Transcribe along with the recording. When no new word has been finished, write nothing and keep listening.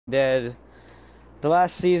Dead. The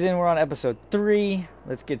last season, we're on episode 3.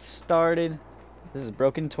 Let's get started. This is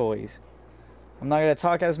Broken Toys. I'm not gonna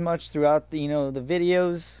talk as much throughout the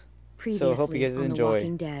videos, so hope you Previously guys on The enjoy.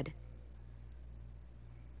 Walking Dead.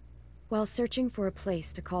 While searching for a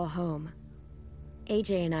place to call home,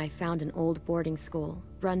 AJ and I found an old boarding school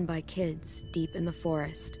run by kids deep in the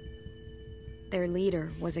forest. Their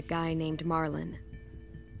leader was a guy named Marlon,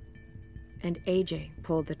 and AJ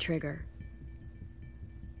pulled the trigger.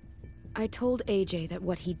 I told AJ that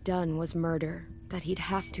what he'd done was murder, that he'd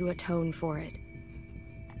have to atone for it.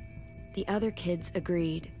 The other kids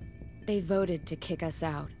agreed. They voted to kick us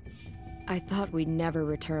out. I thought we'd never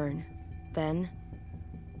return. Then,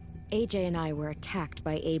 AJ and I were attacked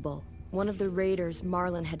by Abel, one of the raiders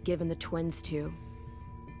Marlon had given the twins to.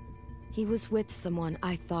 He was with someone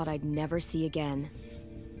I thought I'd never see again.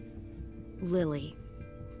 Lily.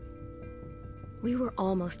 We were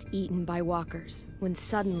almost eaten by walkers when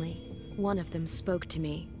suddenly, one of them spoke to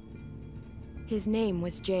me. His name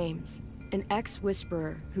was James, an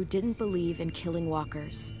ex-whisperer who didn't believe in killing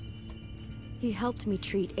walkers. He helped me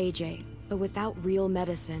treat AJ, but without real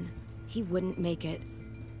medicine, he wouldn't make it.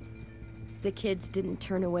 The kids didn't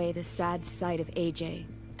turn away the sad sight of AJ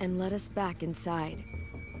and let us back inside.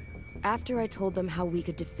 After I told them how we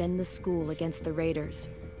could defend the school against the raiders,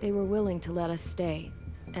 they were willing to let us stay,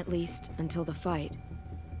 at least until the fight.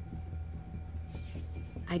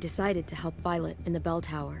 I decided to help Violet in the bell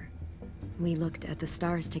tower. We looked at the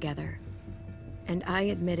stars together, and I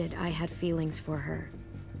admitted I had feelings for her.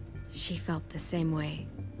 She felt the same way.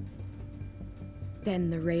 Then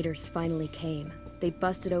the raiders finally came. They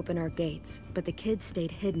busted open our gates, but the kids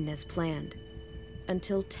stayed hidden as planned.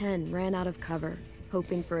 Until 10 ran out of cover,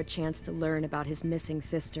 hoping for a chance to learn about his missing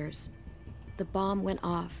sisters. The bomb went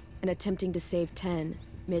off, and attempting to save 10,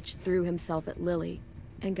 Mitch threw himself at Lily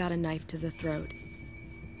and got a knife to the throat.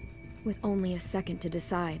 With only a second to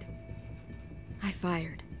decide, I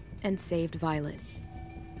fired and saved Violet.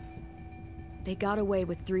 They got away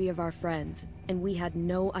with 3 of our friends, and we had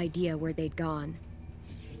no idea where they'd gone.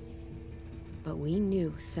 But we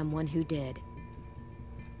knew someone who did.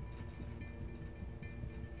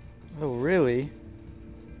 Oh, really?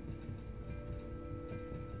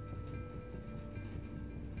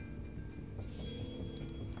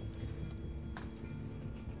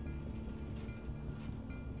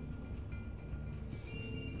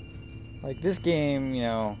 Like, this game,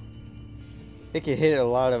 it can hit a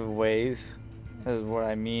lot of ways. That's what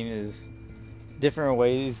I mean, is different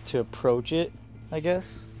ways to approach it, I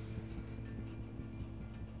guess.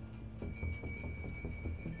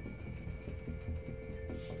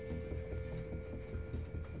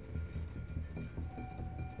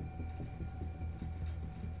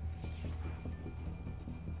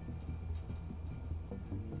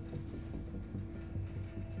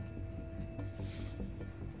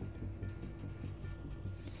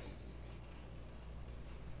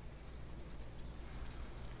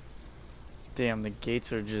 Damn, the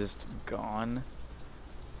gates are just gone.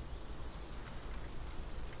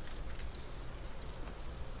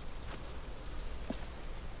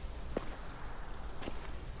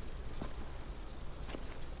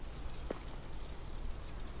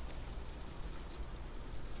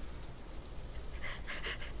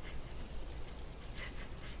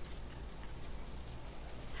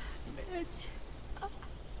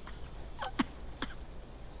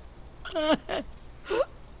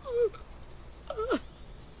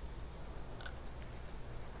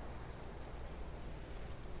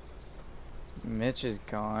 Mitch is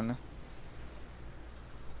gone.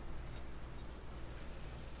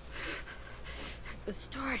 At the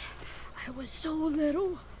start, I was so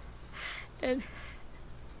little, and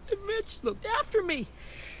Mitch looked after me.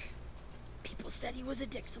 People said he was a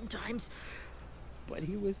dick sometimes, but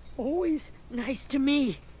he was always nice to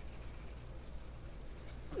me.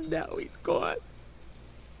 Now he's gone.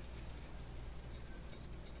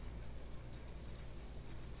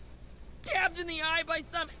 Stabbed in the eye by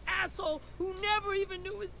some asshole who never even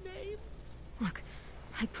knew his name. Look,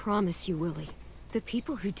 I promise you, Willie, the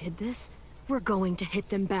people who did this, we're going to hit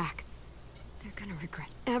them back. They're gonna regret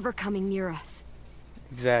ever coming near us.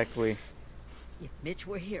 Exactly. If Mitch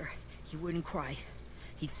were here, he wouldn't cry.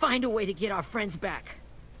 He'd find a way to get our friends back.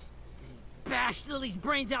 Bash Lily's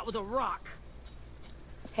brains out with a rock.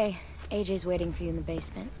 Hey, AJ's waiting for you in the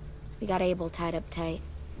basement. We got Abel tied up tight.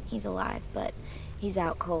 He's alive, but he's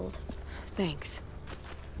out cold. Thanks.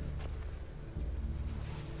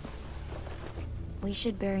 We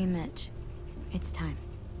should bury Mitch. It's time.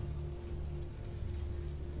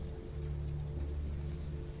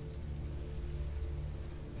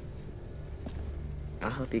 I'll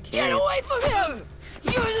help you carry Get it. away from him!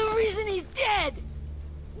 You're the reason he's dead!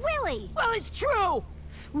 Willie! Well, it's true!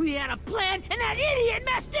 We had a plan, and that idiot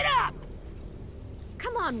messed it up!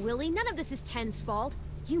 Come on, Willie. None of this is Ten's fault.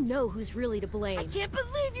 You know who's really to blame. I can't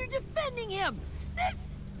believe you're defending him!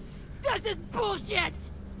 This is bullshit!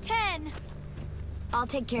 10! I'll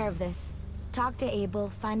take care of this. Talk to Abel,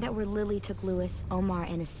 find out where Lily took Lewis, Omar,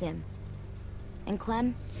 and Asim. And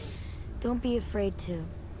Clem, don't be afraid to,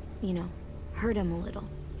 you know, hurt him a little.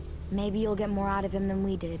 Maybe you'll get more out of him than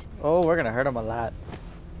we did. Oh, we're gonna hurt him a lot.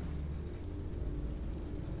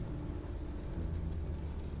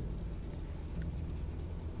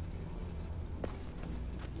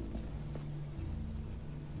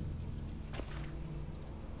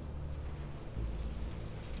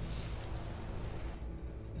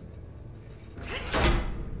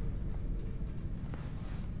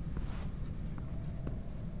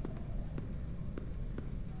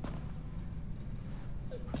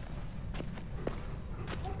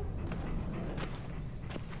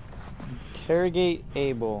 Interrogate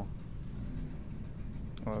Abel.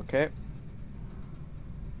 Okay.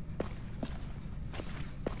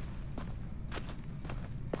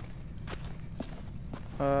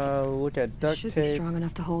 Look at duct tape. Should be strong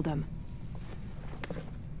enough to hold him.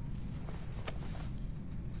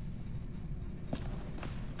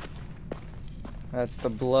 That's the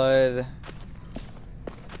blood.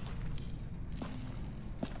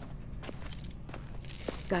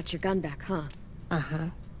 Got your gun back, huh? Uh-huh.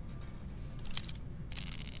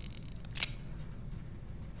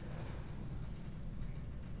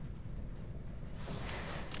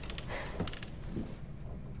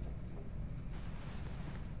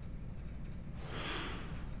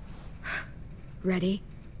 Ready?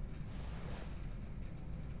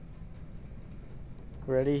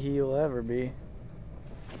 Ready he'll ever be.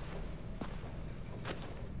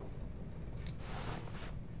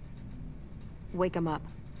 Wake him up.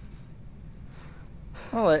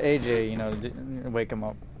 I'll let AJ, you know, wake him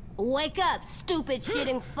up. Wake up, stupid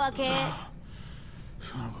shitting fuckhead!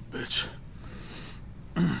 Son of a bitch.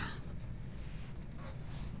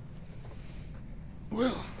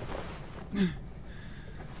 Well,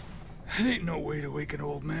 that ain't no way to wake an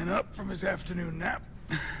old man up from his afternoon nap.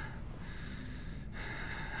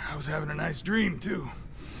 I was having a nice dream, too.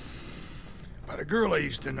 About a girl I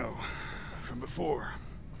used to know from before.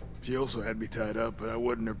 She also had me tied up, but I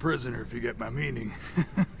wasn't her prisoner, if you get my meaning.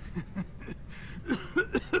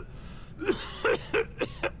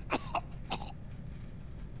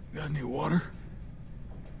 Got any water?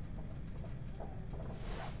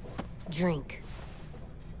 Drink.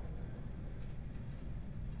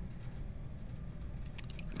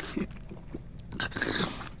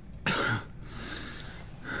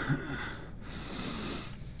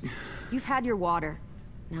 You've had your water.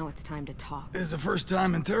 Now it's time to talk. It's the first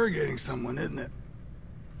time interrogating someone, isn't it?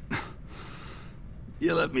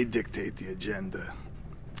 You let me dictate the agenda.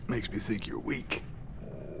 Makes me think you're weak.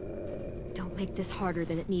 Don't make this harder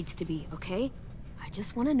than it needs to be, okay? I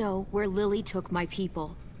just want to know where Lily took my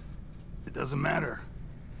people. It doesn't matter.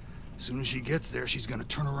 As soon as she gets there, she's gonna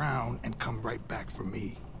turn around and come right back for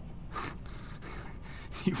me.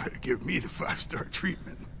 You better give me the 5-star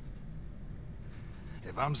treatment.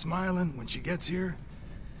 If I'm smiling when she gets here,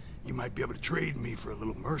 you might be able to trade me for a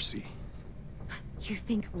little mercy. You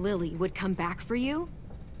think Lily would come back for you?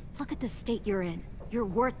 Look at the state you're in. You're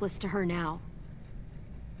worthless to her now.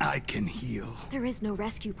 I can heal. There is no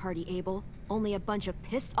rescue party, Abel. Only a bunch of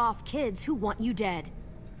pissed-off kids who want you dead.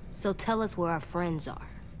 So tell us where our friends are.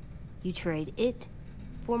 You trade it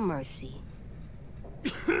for mercy.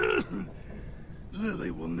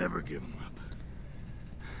 Lily will never give him up.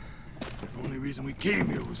 The only reason we came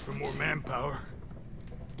here was for more manpower.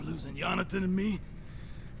 Losing Jonathan and me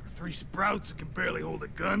for 3 sprouts that can barely hold a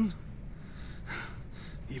gun.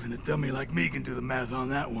 Even a dummy like me can do the math on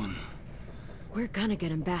that one. We're gonna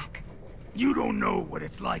get him back. You don't know what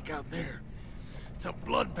it's like out there. It's a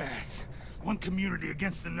bloodbath. One community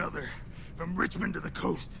against another. From Richmond to the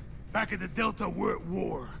coast. Back at the Delta, we're at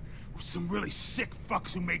war. With some really sick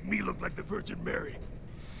fucks who make me look like the Virgin Mary.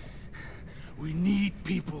 We need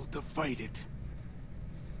people to fight it.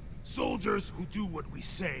 Soldiers who do what we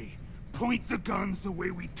say. Point the guns the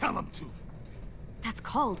way we tell them to. That's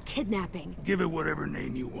called kidnapping. Give it whatever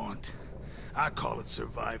name you want. I call it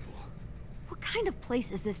survival. What kind of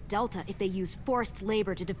place is this Delta if they use forced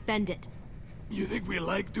labor to defend it? You think we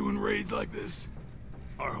like doing raids like this?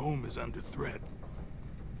 Our home is under threat.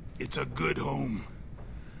 It's a good home.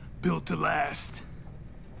 Built to last.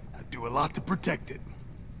 I'd do a lot to protect it.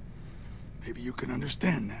 Maybe you can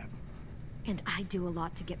understand that. And I do a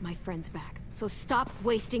lot to get my friends back. So stop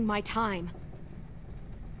wasting my time.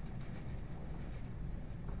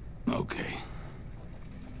 Okay.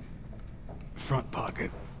 Front pocket.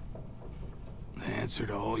 The answer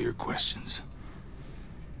to all your questions.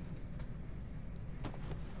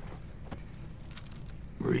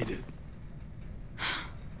 Read it.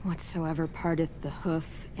 Whatsoever parteth the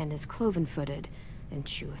hoof and is cloven-footed, and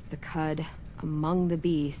cheweth the cud among the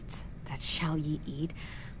beasts, that shall ye eat.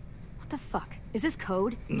 What the fuck? Is this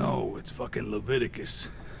code? No, it's fucking Leviticus.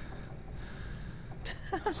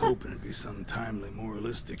 I was hoping it'd be some timely,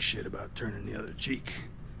 moralistic shit about turning the other cheek.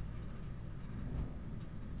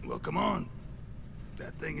 Well, come on.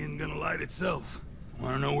 That thing ain't gonna light itself.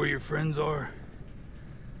 Wanna know where your friends are?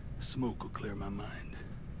 Smoke will clear my mind.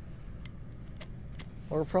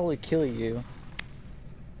 Or probably kill you.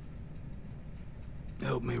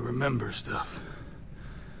 Help me remember stuff.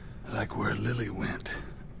 Like where Lily went.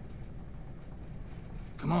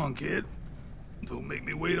 Come on, kid. Don't make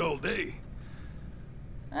me wait all day.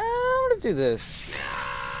 I'm gonna do this.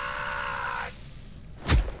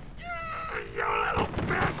 You little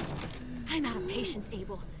bitch! I'm out of patience,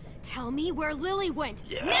 Abel. Tell me where Lily went.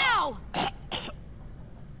 Now!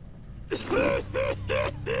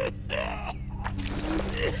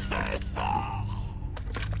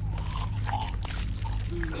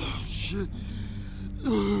 Shit.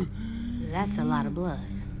 That's a lot of blood.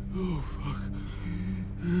 Oh, fuck.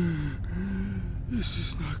 This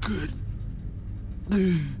is not good.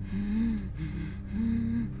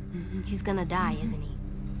 He's gonna die, isn't he?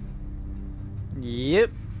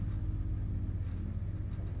 Yep.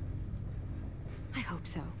 I hope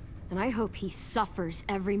so. And I hope he suffers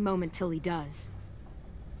every moment till he does.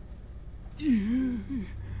 You're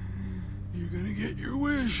gonna get your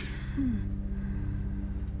wish.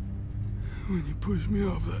 When you pushed me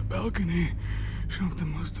off that balcony, something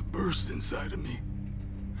must have burst inside of me.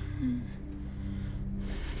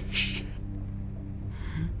 Shit.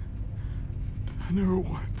 I never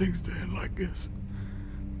wanted things to end like this.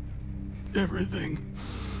 Everything.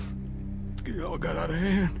 It all got out of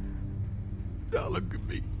hand. Now look at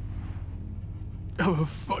me. I'm a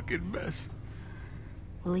fucking mess.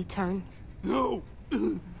 Will he turn? No!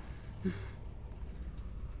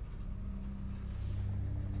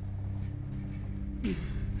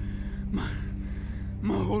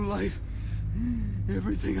 My whole life,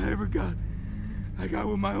 everything I ever got, I got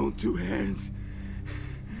with my own two hands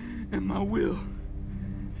and my will.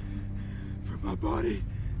 For my body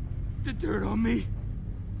to turn on me,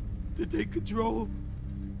 to take control.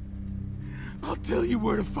 I'll tell you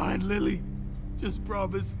where to find Lily. Just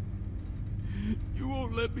promise. You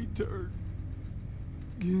won't let me turn.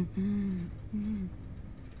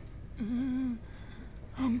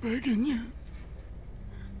 I'm begging you.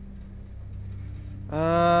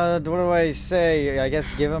 What do I say? I guess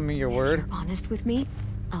give him your word. If you're honest with me,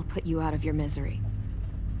 I'll put you out of your misery.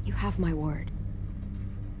 You have my word.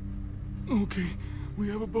 Okay, we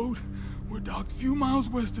have a boat. We're docked a few miles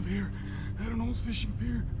west of here, at an old fishing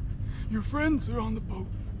pier. Your friends are on the boat.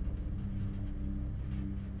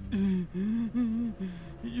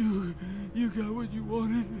 You got what you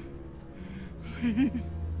wanted.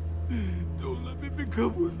 Please, don't let me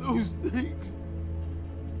become one of those things.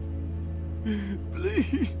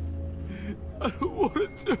 Please, I don't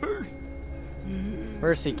want to turn.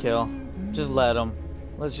 Mercy kill. Just let him.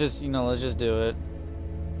 Let's just, let's just do it.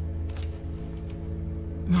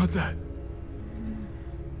 Not that.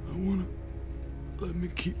 I wanna let me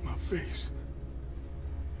keep my face.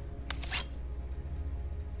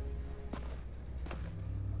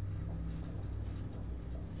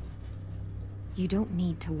 You don't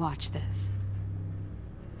need to watch this.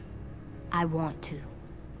 I want to.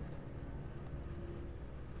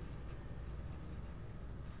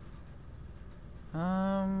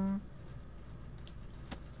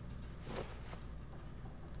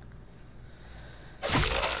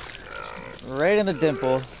 Right in the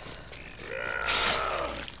dimple.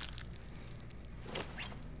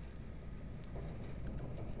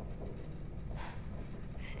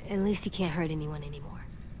 At least he can't hurt anyone anymore.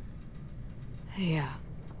 Yeah.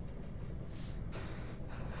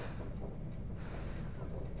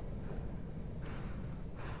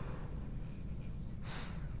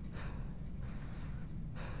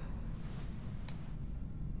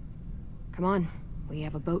 Come on, we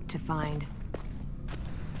have a boat to find.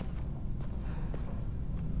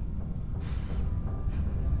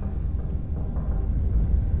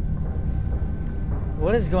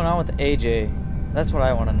 What is going on with AJ? That's what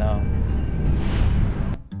I want to know.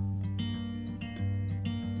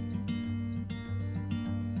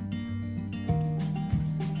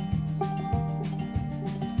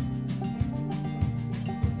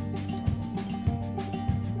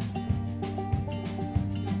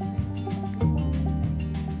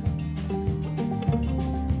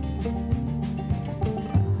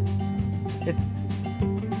 Okay.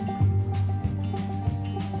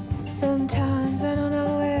 Sometimes I don't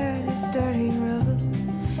know where this dirty road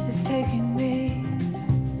is taking me.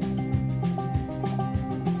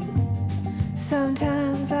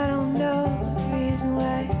 Sometimes I don't know the reason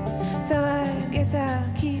why. So I guess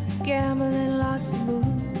I'll keep gambling, lots of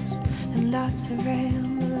moves and lots of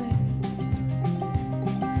rambling.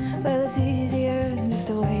 Well, it's easier than just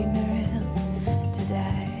waiting around to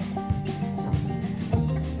die.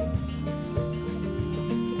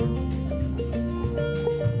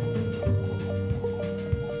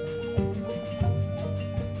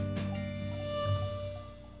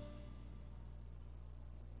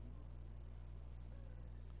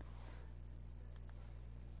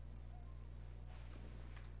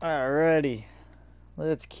 Alrighty.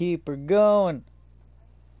 Let's keep her going.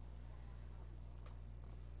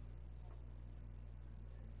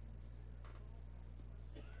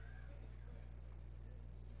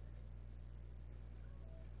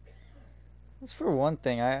 Just for one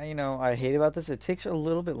thing, I hate about this. It takes a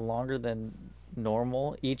little bit longer than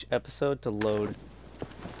normal each episode to load.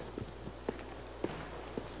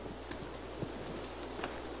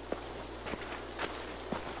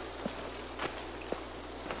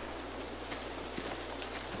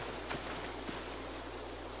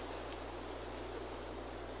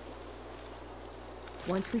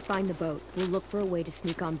 Once we find the boat, we'll look for a way to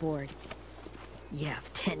sneak on board. Yeah,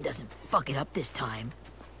 if 10 doesn't fuck it up this time.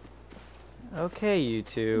 Okay, you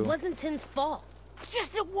two. It wasn't Tin's fault.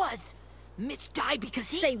 Yes, it was! Mitch died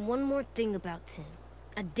because he... Say one more thing about Tin.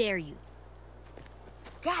 I dare you.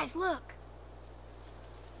 Guys, look.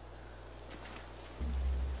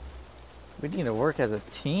 We need to work as a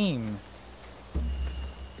team.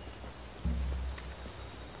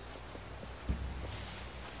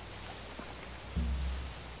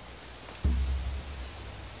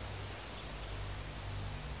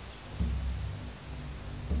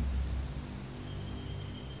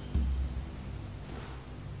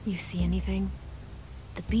 You see anything?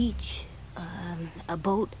 The beach, a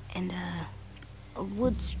boat, and a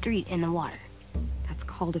wood street in the water. That's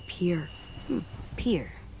called a pier.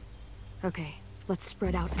 Pier. Okay, let's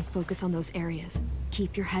spread out and focus on those areas.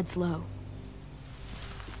 Keep your heads low.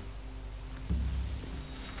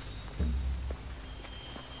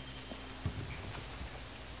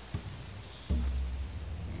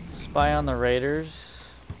 Spy on the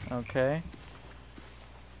raiders. Okay.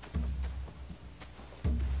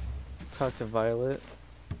 Talk to Violet.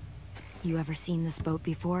 You ever seen this boat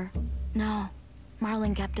before? No.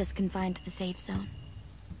 Marlin kept us confined to the safe zone.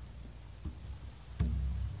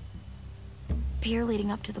 Pier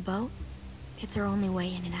leading up to the boat? It's our only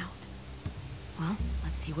way in and out. Well,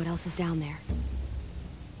 let's see what else is down there.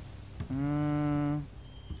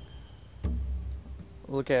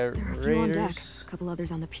 Look at There are a few on deck, raiders. a couple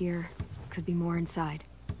others on the pier. Could be more inside.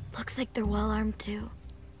 Looks like they're well armed too.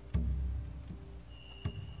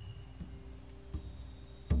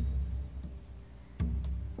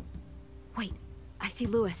 Wait, I see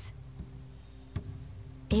Lewis.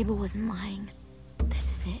 Abel wasn't lying.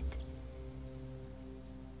 This is it.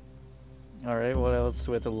 Alright, what else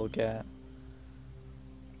do we have to look at?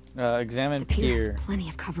 Examine The pier pier. has plenty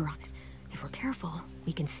of cover on it. If we're careful,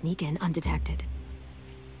 we can sneak in undetected.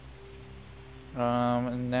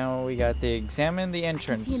 And now we got the examine the I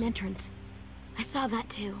entrance. can see an entrance. I saw that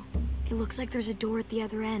too. It looks like there's a door at the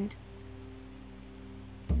other end.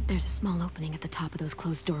 There's a small opening at the top of those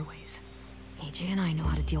closed doorways. AJ and I know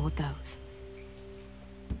how to deal with those.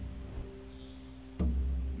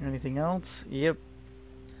 Anything else? Yep.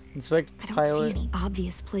 Inspect I don't pilot. see any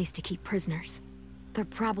obvious place to keep prisoners. They're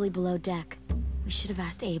probably below deck. We should have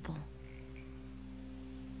asked Abel.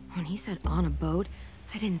 When he said on a boat,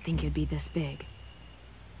 I didn't think it'd be this big.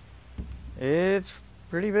 It's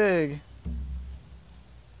pretty big.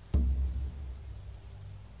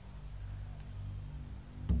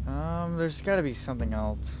 There's gotta be something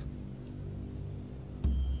else.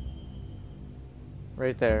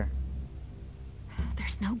 Right there.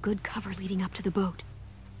 There's no good cover leading up to the boat.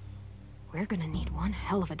 We're gonna need one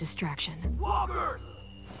hell of a distraction. Walkers!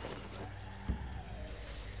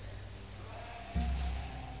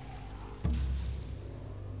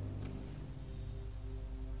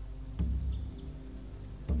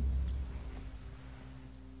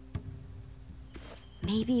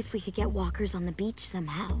 Maybe if we could get walkers on the beach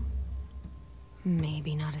somehow.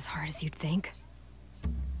 Maybe not as hard as you'd think.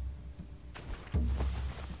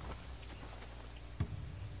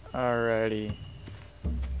 Alrighty.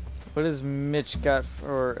 What does Mitch got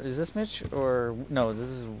for... Is this Mitch? Or... No, this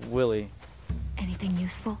is Willie. Anything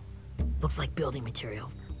useful? Looks like building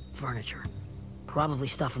material. Furniture. Probably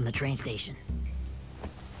stuff from the train station.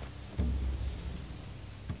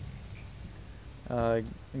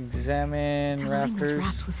 Examine They're loading those rafts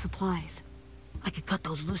rafters. with supplies. I could cut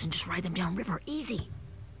those loose and just ride them downriver, easy.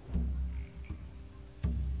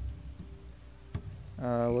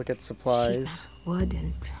 Look at Sheet supplies. metal, wood,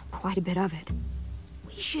 and quite a bit of it.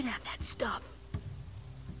 We should have that stuff.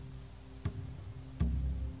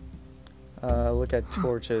 Look at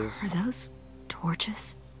torches. Are those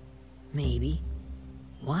torches? Maybe.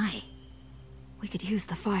 Why? We could use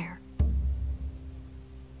the fire.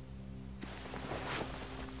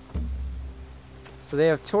 So they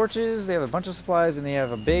have torches, they have a bunch of supplies, and they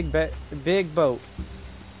have a big boat.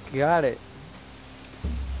 Got it.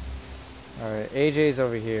 Alright, AJ's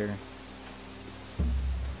over here.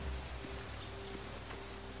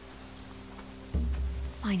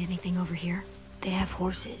 Find anything over here? They have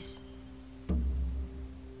horses.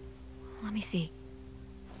 Let me see.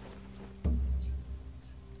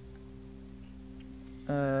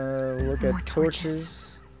 Look More at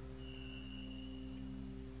torches.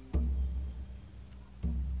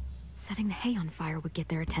 Setting the hay on fire would get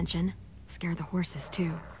their attention. Scare the horses,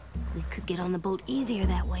 too. We could get on the boat easier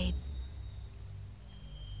that way.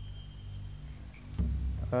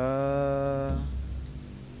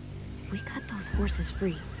 If we cut those horses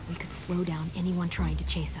free, we could slow down anyone trying to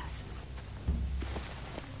chase us.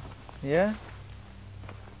 Yeah?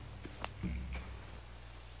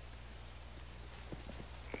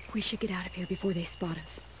 We should get out of here before they spot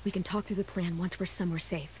us. We can talk through the plan once we're somewhere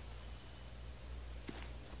safe.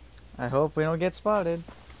 I hope we don't get spotted.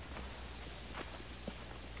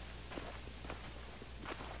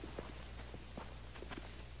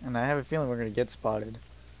 And I have a feeling we're gonna get spotted.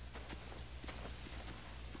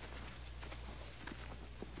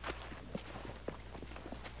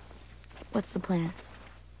 What's the plan?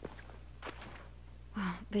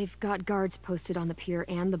 Well, they've got guards posted on the pier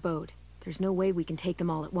and the boat. There's no way we can take them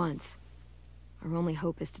all at once. Our only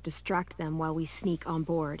hope is to distract them while we sneak on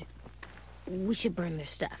board. We should burn their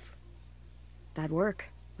stuff. That'd work.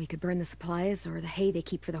 We could burn the supplies or the hay they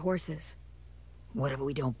keep for the horses. Whatever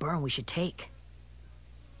we don't burn, we should take.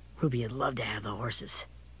 Ruby would love to have the horses.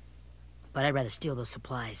 But I'd rather steal those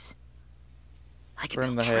supplies. I could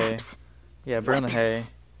Burn build the hay. traps. Yeah, burn the hay.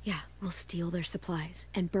 Weapons. Yeah, we'll steal their supplies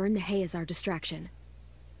and burn the hay as our distraction.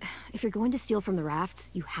 If you're going to steal from the rafts,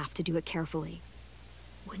 you have to do it carefully.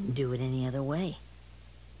 Wouldn't do it any other way.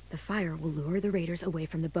 The fire will lure the raiders away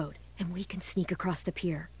from the boat, and we can sneak across the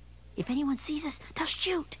pier. If anyone sees us, they'll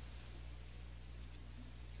shoot.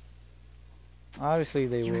 Obviously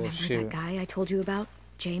they You will remember shoot. that guy I told you about,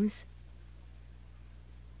 James?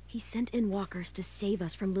 He sent in walkers to save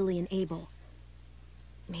us from Lily and Abel.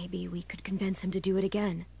 Maybe we could convince him to do it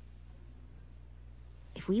again.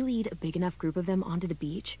 If we lead a big enough group of them onto the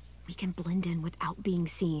beach, we can blend in without being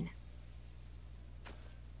seen.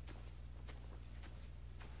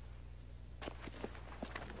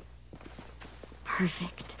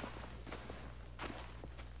 Perfect.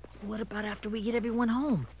 What about after we get everyone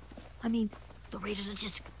home? I mean, the raiders will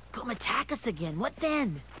just come attack us again. What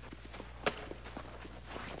then?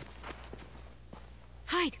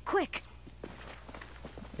 Hide, quick!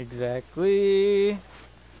 Exactly.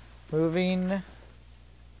 Moving.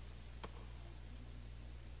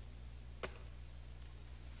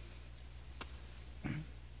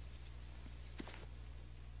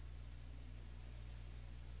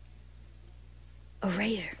 A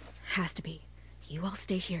raider. Has to be. You all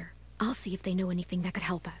stay here. I'll see if they know anything that could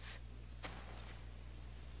help us.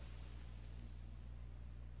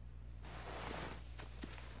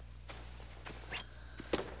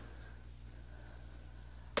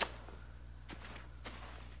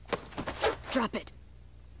 Drop it.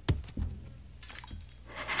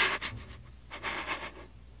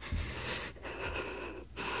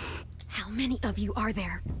 How many of you are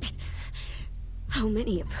there? How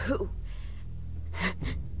many of who?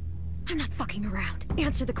 I'm not fucking around.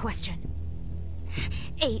 Answer the question.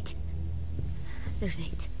 8. There's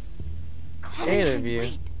 8. 8 of you.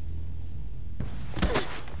 Wait.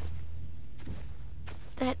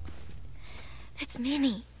 That's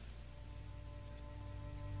many.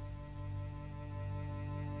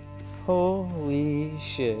 Holy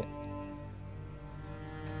shit.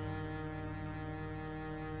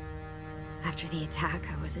 After the attack,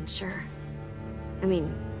 I wasn't sure. I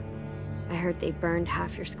mean, I heard they burned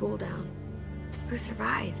half your school down. Who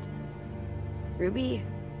survived? Ruby?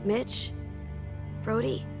 Mitch?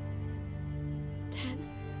 Brody? 10?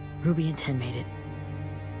 Ruby and 10 made it.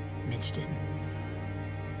 Mitch didn't.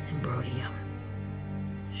 And Brody,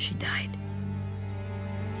 she died.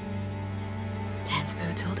 10's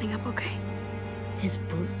boots holding up okay? His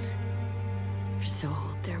boots? They're so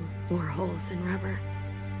old, they're more holes than rubber.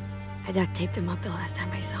 I I duct taped him up the last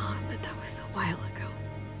time I saw him, but that was a while ago.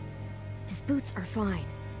 His boots are fine.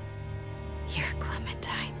 You're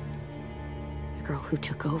Clementine. The girl who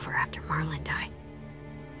took over after Marlon died.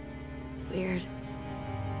 It's weird.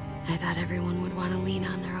 I thought everyone would want to lean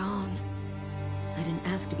on their own. I didn't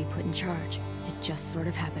ask to be put in charge. It just sort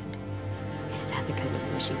of happened. Is that the kind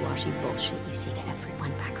of wishy-washy bullshit you say to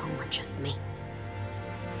everyone back home, or just me?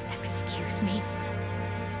 Excuse me?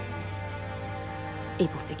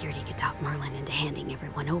 Abel figured he could talk Marlon into handing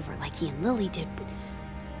everyone over like he and Lily did, but...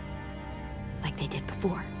 like they did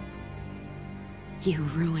before. You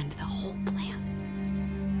ruined the whole plan.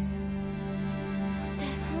 What the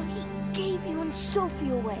hell? He gave you and Sophie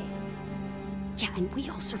away. Yeah, and we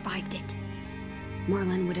all survived it.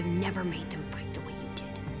 Marlon would have never made them fight the way you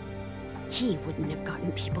did. He wouldn't have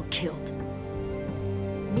gotten people killed.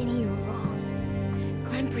 Minnie, you're wrong.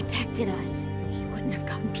 Clem protected us. He wouldn't have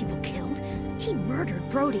gotten people killed. He murdered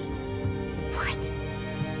Brody. What?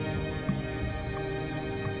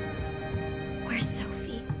 Where's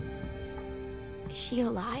Sophie? Is she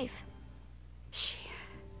alive? She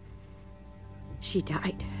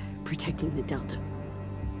died protecting the Delta.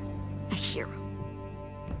 A hero.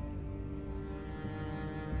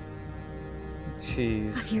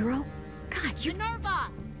 Jeez. A hero? God, you...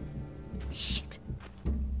 Minerva! Shit.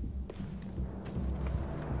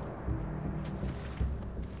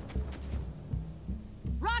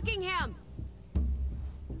 Rockingham!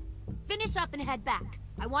 Finish up and head back.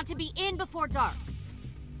 I want to be in before dark.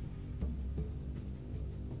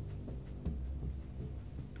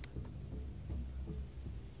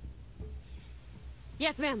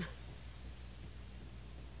 Yes, ma'am.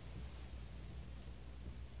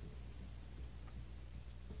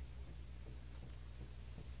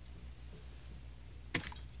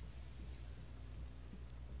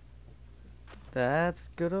 That's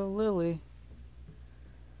good old Lily.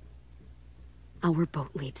 Our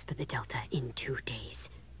boat leaves for the Delta in 2 days.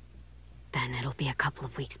 Then it'll be a couple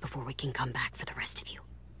of weeks before we can come back for the rest of you.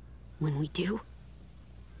 When we do,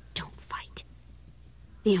 don't fight.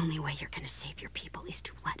 The only way you're gonna save your people is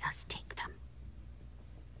to let us take them.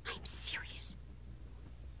 I'm serious.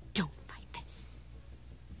 Don't fight this.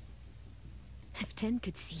 If Ten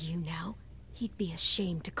could see you now, he'd be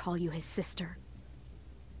ashamed to call you his sister.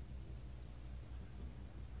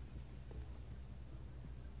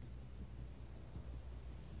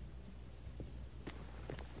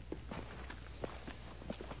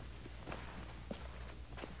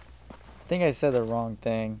 I think I said the wrong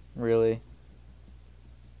thing, really.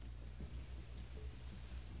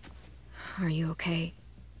 Are you okay?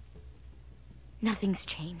 Nothing's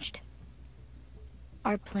changed.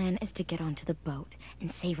 Our plan is to get onto the boat and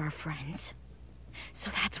save our friends. So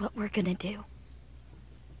that's what we're gonna do.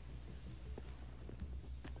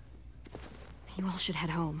 You all should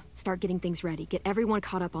head home. Start getting things ready. Get everyone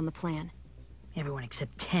caught up on the plan. Everyone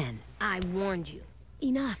except 10. I warned you.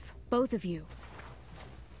 Enough, both of you.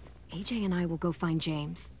 AJ and I will go find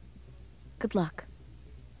James. Good luck.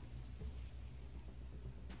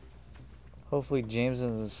 Hopefully James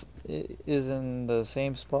is in the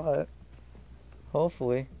same spot.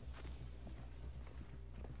 Hopefully.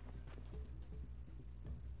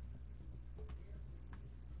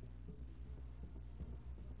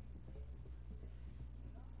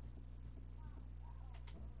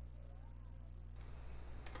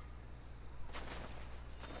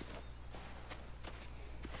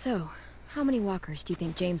 So, how many walkers do you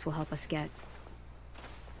think James will help us get?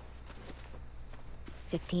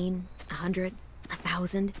 15? 100?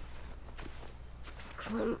 1,000?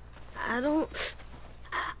 Clem, I don't...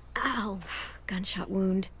 Ow. Gunshot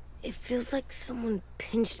wound. It feels like someone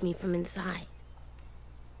pinched me from inside.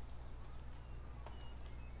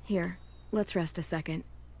 Here, let's rest a second.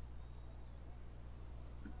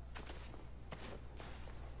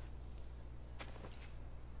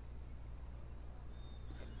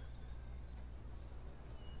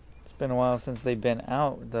 It's been a while since they've been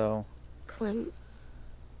out, though. Clem,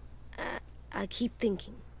 I keep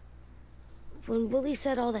thinking. When Willie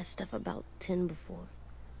said all that stuff about Tin before,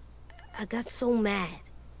 I got so mad.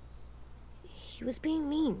 He was being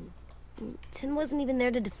mean. And Tin wasn't even there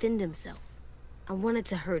to defend himself. I wanted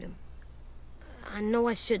to hurt him. I know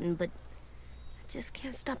I shouldn't, but I just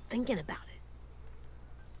can't stop thinking about it.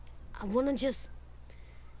 I want to just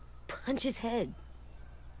punch his head.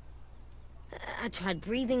 I tried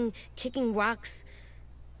breathing, kicking rocks.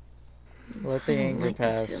 Let the anger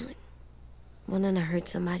pass. Wanting to hurt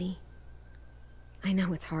somebody. I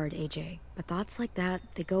know it's hard, AJ, but thoughts like that,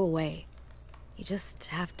 they go away. You just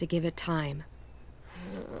have to give it time.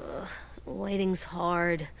 Waiting's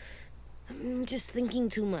hard. I'm just thinking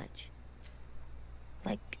too much.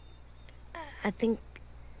 Like, I think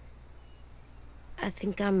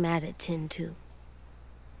I'm mad at Tin, too.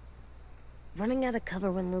 Running out of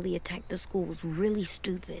cover when Lily attacked the school was really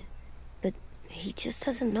stupid. But he just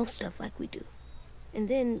doesn't know stuff like we do. And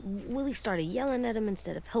then Willie started yelling at him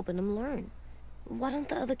instead of helping him learn. Why don't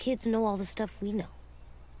the other kids know all the stuff we know?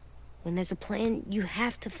 When there's a plan, you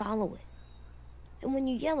have to follow it. And when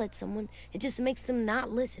you yell at someone, it just makes them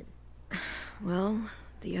not listen. Well,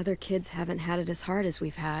 the other kids haven't had it as hard as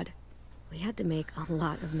we've had. We had to make a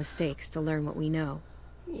lot of mistakes to learn what we know.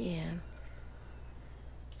 Yeah.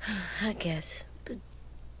 I guess. But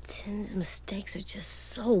Tin's mistakes are just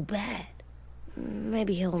so bad.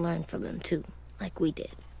 Maybe he'll learn from them too, like we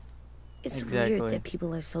did. It's weird that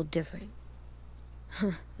people are so different.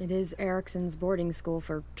 It is Erickson's boarding school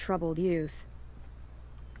for troubled youth.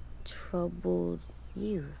 Troubled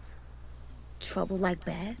youth? Trouble like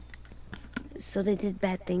bad? So they did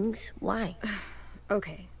bad things? Why?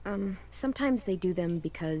 Okay, sometimes they do them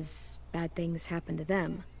because bad things happen to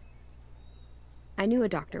them. I knew a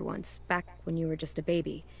doctor once, back when you were just a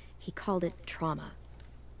baby. He called it trauma.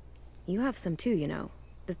 You have some too, you know.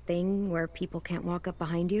 The thing where people can't walk up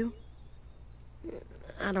behind you.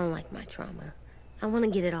 I don't like my trauma. I want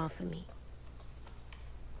to get it off of me.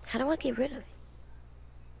 How do I get rid of it?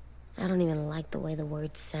 I don't even like the way the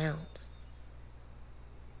word sounds.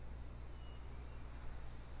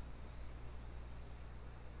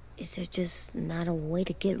 Is there just not a way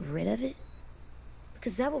to get rid of it?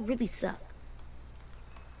 Because that would really suck.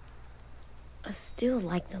 I still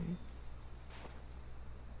like them.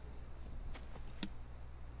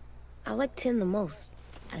 I like Tin the most,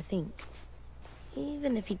 I think.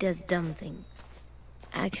 Even if he does dumb things.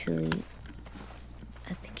 Actually,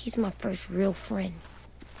 I think he's my first real friend.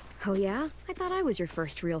 Oh yeah? I thought I was your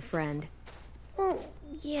first real friend. Well,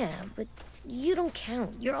 yeah, but you don't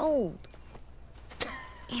count. You're old.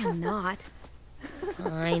 Am not.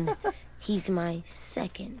 Fine. He's my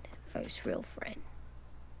second first real friend.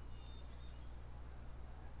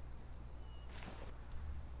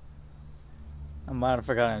 I might have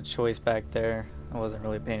forgotten a choice back there. I wasn't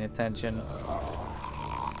really paying attention.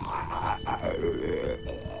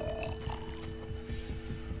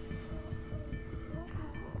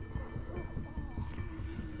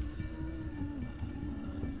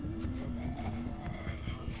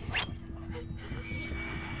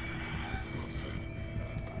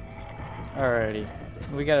 Alrighty,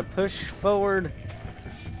 we gotta push forward.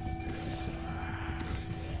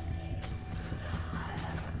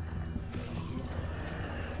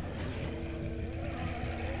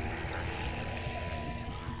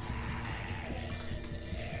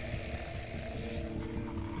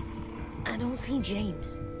 I don't see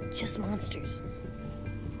James, just monsters.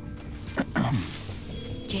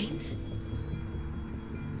 James?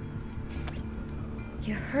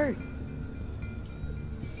 You're hurt.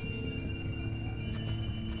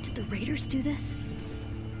 Did the raiders do this?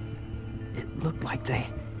 It looked like they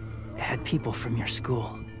had people from your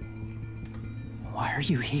school. Why are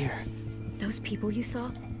you here? Those people you saw,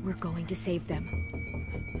 we're going to save them.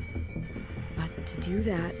 But to do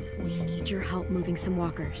that, we need your help moving some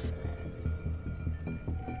walkers.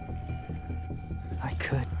 I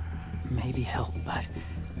could maybe help, but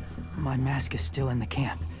my mask is still in the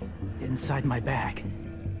camp, inside my bag.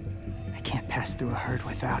 I can't pass through a herd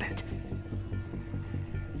without it.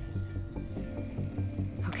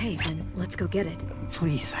 Okay, then let's go get it.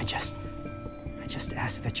 Please, I just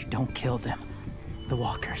ask that you don't kill them. The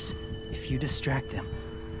walkers. If you distract them,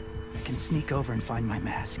 I can sneak over and find my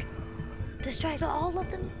mask. Distract all of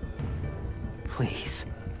them? Please.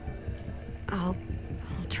 I'll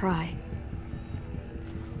try.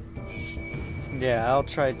 Yeah, I'll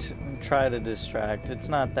try to distract. It's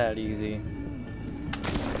not that easy.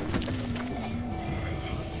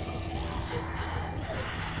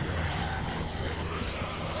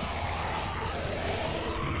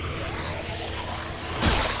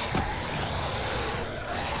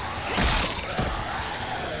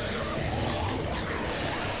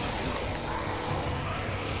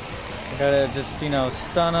 I gotta just, you know,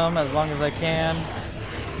 stun them as long as I can.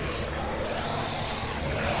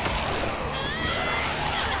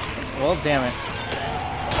 Well, damn it.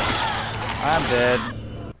 I'm dead.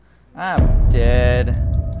 I'm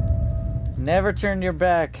dead. Never turn your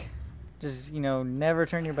back. Just, you know, never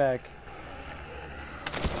turn your back.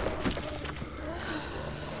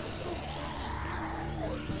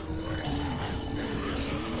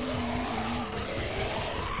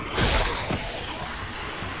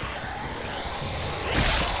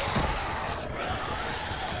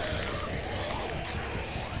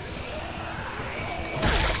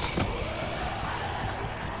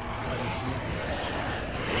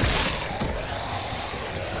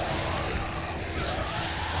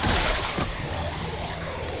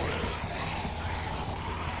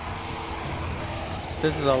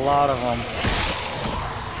 This is a lot of them.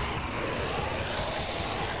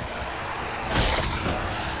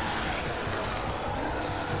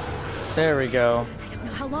 There we go. I don't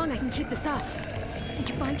know how long I can keep this up. Did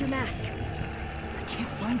you find your mask? I can't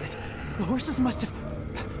find it. The horses must have...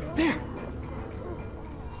 There!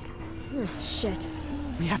 Shit.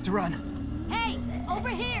 We have to run. Hey, over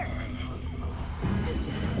here!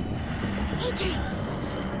 AJ!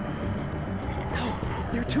 No,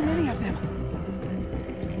 there are too many of them.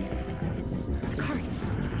 The cart.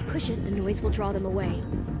 If we push it, the noise will draw them away.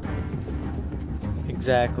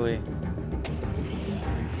 Exactly.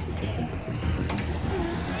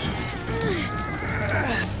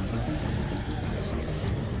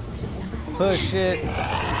 Push it.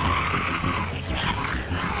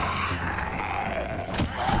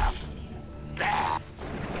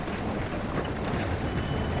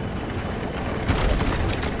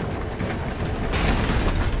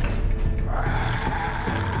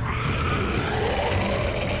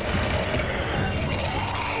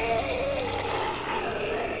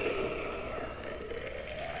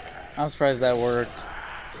 I'm surprised that worked.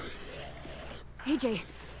 AJ,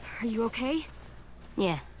 are you okay?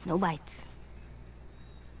 Yeah, no bites.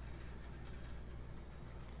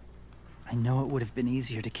 I know it would have been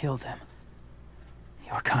easier to kill them.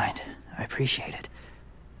 You're kind. I appreciate it.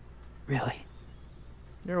 Really.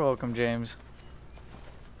 You're welcome, James.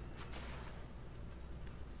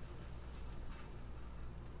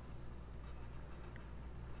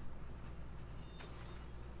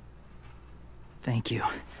 Thank you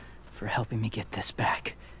for helping me get this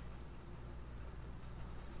back.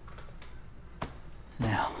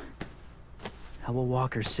 Now, how will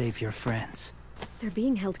walkers save your friends? They're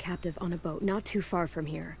being held captive on a boat not too far from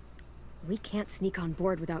here. We can't sneak on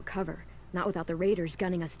board without cover, not without the raiders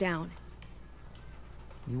gunning us down.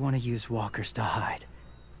 You want to use walkers to hide?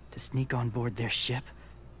 To sneak on board their ship?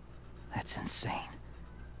 That's insane.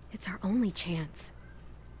 It's our only chance.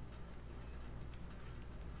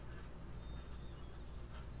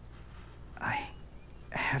 I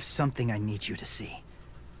have something I need you to see,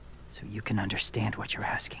 so you can understand what you're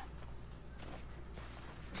asking.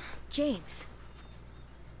 James.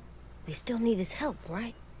 We still need his help,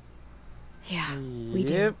 right? Yeah, we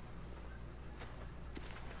do. Yep.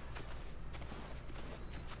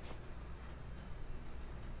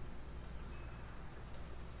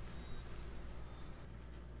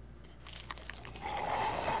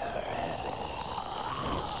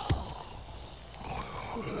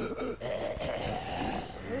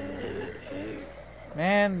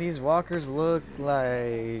 Man, these walkers look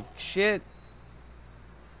like shit.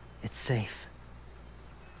 It's safe.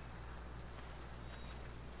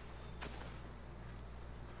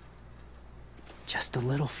 Just a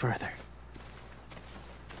little further.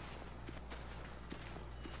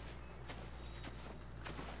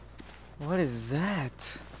 What is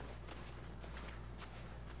that?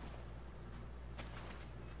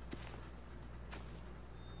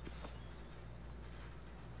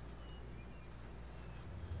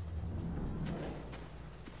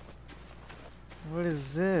 What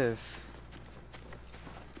is this?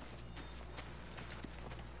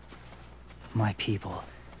 My people,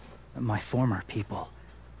 my former people,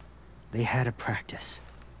 they had a practice.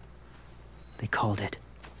 They called it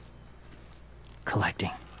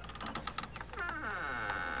collecting.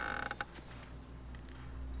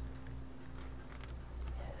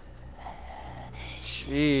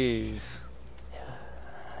 Jeez.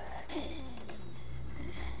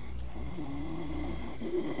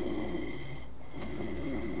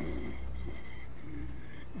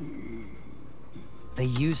 They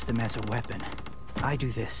use them as a weapon. I do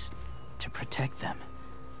this to protect them.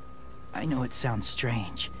 I know it sounds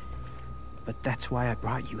strange, but that's why I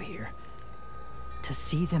brought you here. To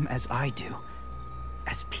see them as I do.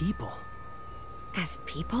 As people. As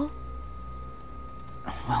people?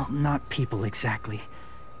 Well, not people exactly,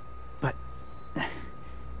 but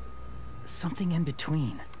something in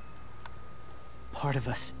between. Part of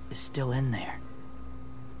us is still in there.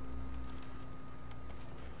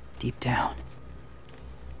 Deep down.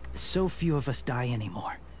 So few of us die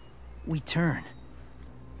anymore. We turn.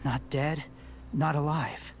 Not dead, not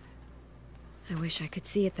alive. I wish I could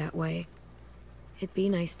see it that way. It'd be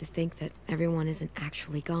nice to think that everyone isn't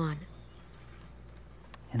actually gone.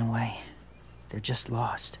 In a way, they're just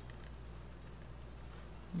lost.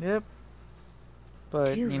 Yep. But,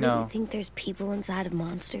 Do you you really know. think there's people inside of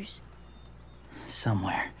monsters?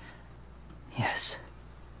 Somewhere. Yes.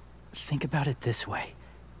 Think about it this way.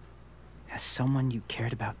 Has someone you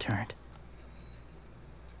cared about turned?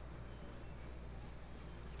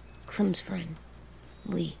 Clem's friend,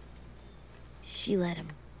 Lee. She let him.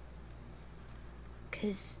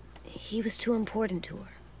 'Cause he was too important to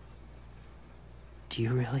her. Do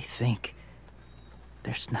you really think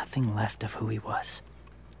there's nothing left of who he was?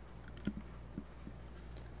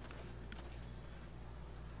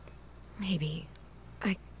 Maybe.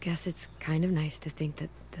 I guess it's kind of nice to think that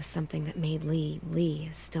the something that made Lee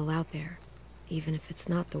is still out there, even if it's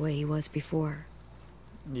not the way he was before.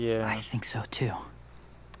 Yeah. I think so too.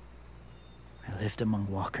 I lived among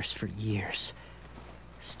walkers for years.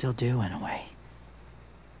 Still do, in a way.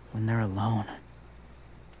 When they're alone,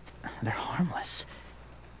 they're harmless.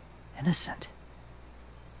 Innocent.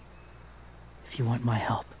 If you want my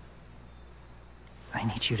help, I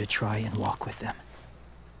need you to try and walk with them.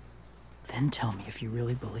 Then tell me if you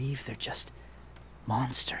really believe they're just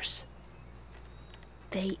monsters.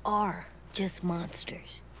 They are just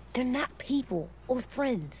monsters. They're not people or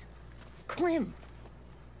friends. Clem,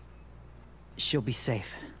 She'll be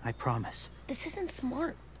safe, I promise. this isn't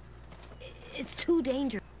smart. It's too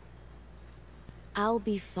dangerous. I'll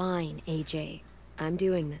be fine, AJ. I'm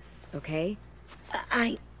doing this, okay?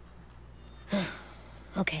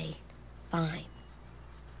 Okay, fine.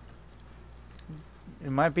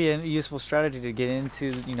 It might be a useful strategy to get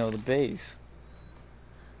into, you know, the base.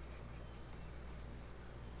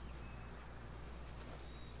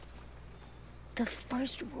 The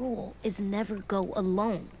first rule is never go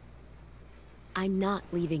alone. I'm not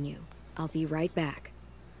leaving you. I'll be right back.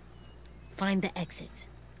 Find the exits.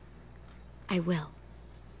 I will.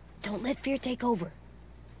 Don't let fear take over.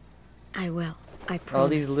 I will. I promise. All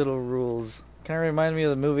these little rules. Kind of remind me of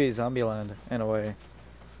the movie Zombieland, in a way.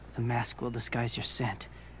 The mask will disguise your scent,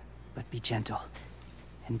 but be gentle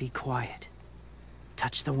and be quiet.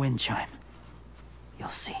 Touch the wind chime. You'll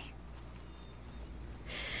see.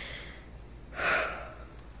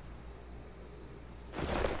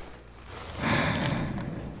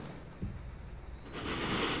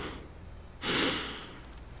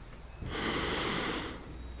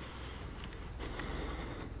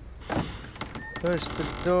 Push the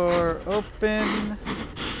door open.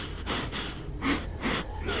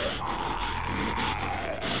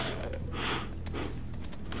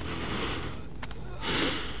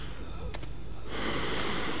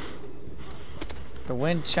 The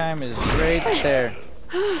wind chime is right there.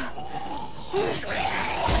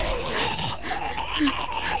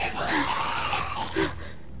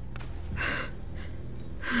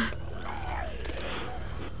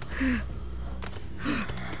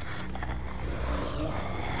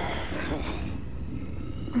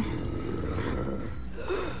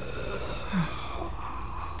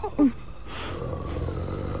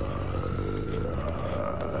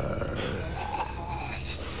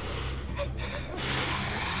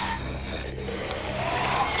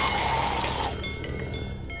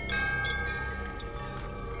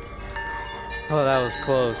 Oh, that was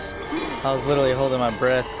close. I was literally holding my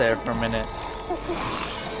breath there for a minute.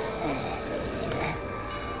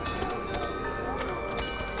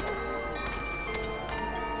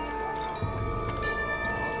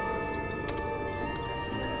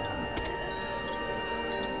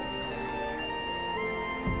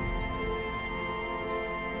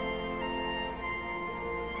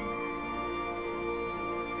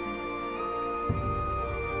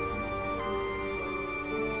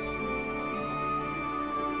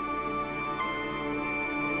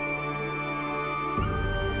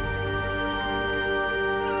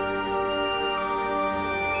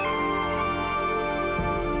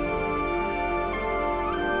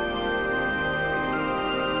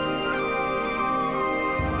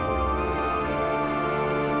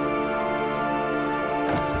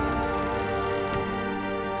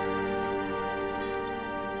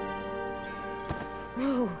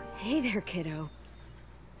 Oh, hey there, kiddo.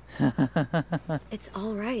 It's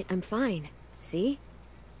all right. I'm fine. See?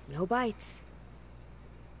 No bites.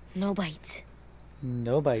 No bites.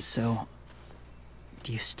 No bites. So,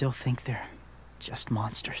 do you still think they're just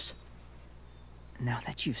monsters? Now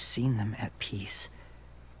that you've seen them at peace.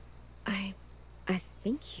 I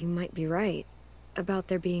think you might be right about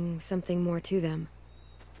there being something more to them.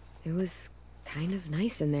 It was kind of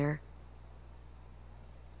nice in there.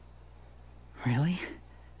 Really?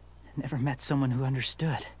 Never met someone who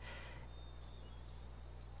understood.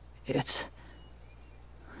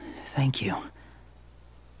 Thank you.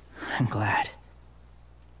 I'm glad.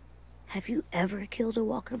 Have you ever killed a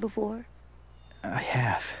walker before? I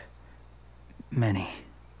have. Many.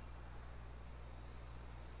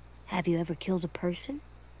 Have you ever killed a person?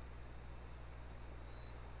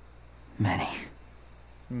 Many.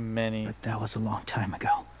 Many. But that was a long time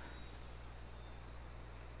ago.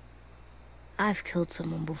 I've killed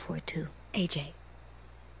someone before, too. AJ.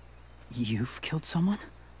 You've killed someone?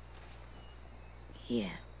 Yeah.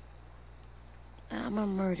 I'm a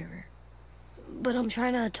murderer. But I'm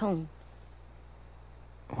trying to atone.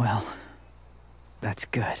 Well, that's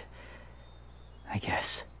good. I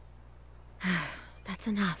guess. That's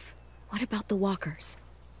enough. What about the walkers?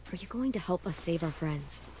 Are you going to help us save our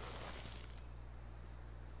friends?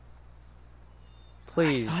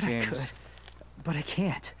 Please, I thought James. I could, but I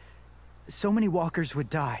can't. So many walkers would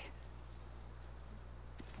die.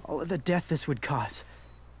 All of the death this would cause.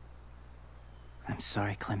 I'm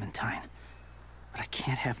sorry, Clementine, but I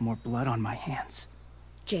can't have more blood on my hands.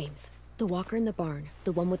 James, the walker in the barn,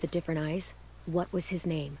 the one with the different eyes, what was his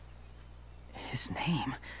name? His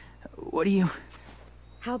name? What do you...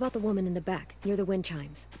 How about the woman in the back, near the wind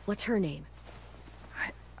chimes? What's her name?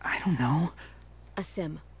 I don't know.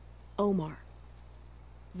 Asim. Omar.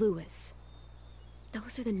 Lewis.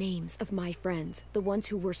 Those are the names of my friends, the ones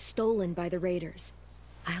who were stolen by the raiders.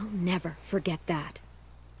 I'll never forget that.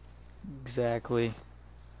 Exactly.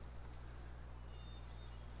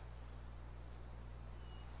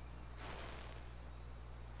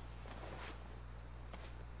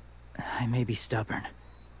 I may be stubborn,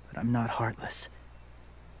 but I'm not heartless.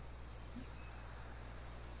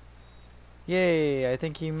 Yay, I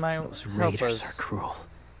think he might Those help raiders us. are cruel.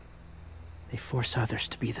 They force others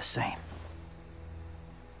to be the same.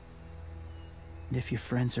 And if your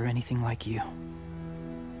friends are anything like you,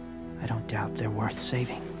 I don't doubt they're worth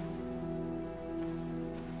saving.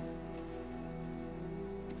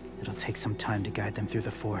 It'll take some time to guide them through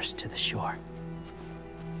the forest to the shore.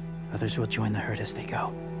 Others will join the herd as they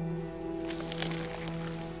go.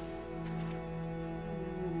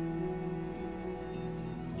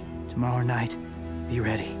 Tomorrow night, be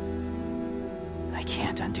ready. I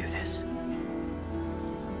can't undo this.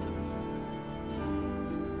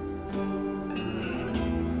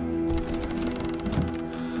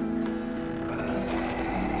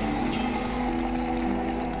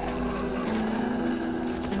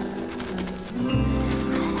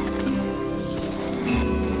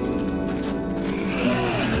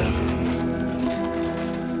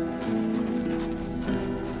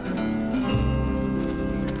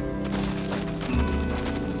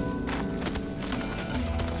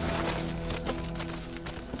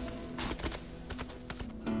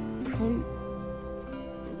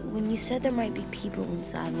 When you said there might be people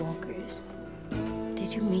inside walkers,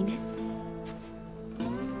 did you mean it?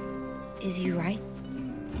 Is he right?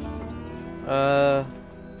 Well,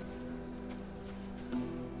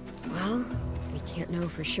 we can't know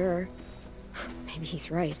for sure. Maybe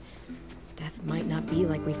he's right. Death might not be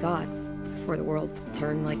like we thought, before the world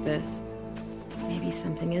turned like this. Maybe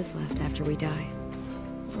something is left after we die.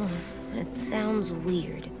 It sounds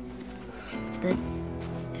weird. But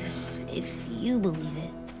if you believe it,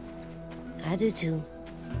 I do too.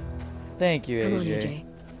 Thank you, Come on, AJ. AJ.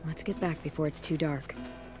 Let's get back before it's too dark.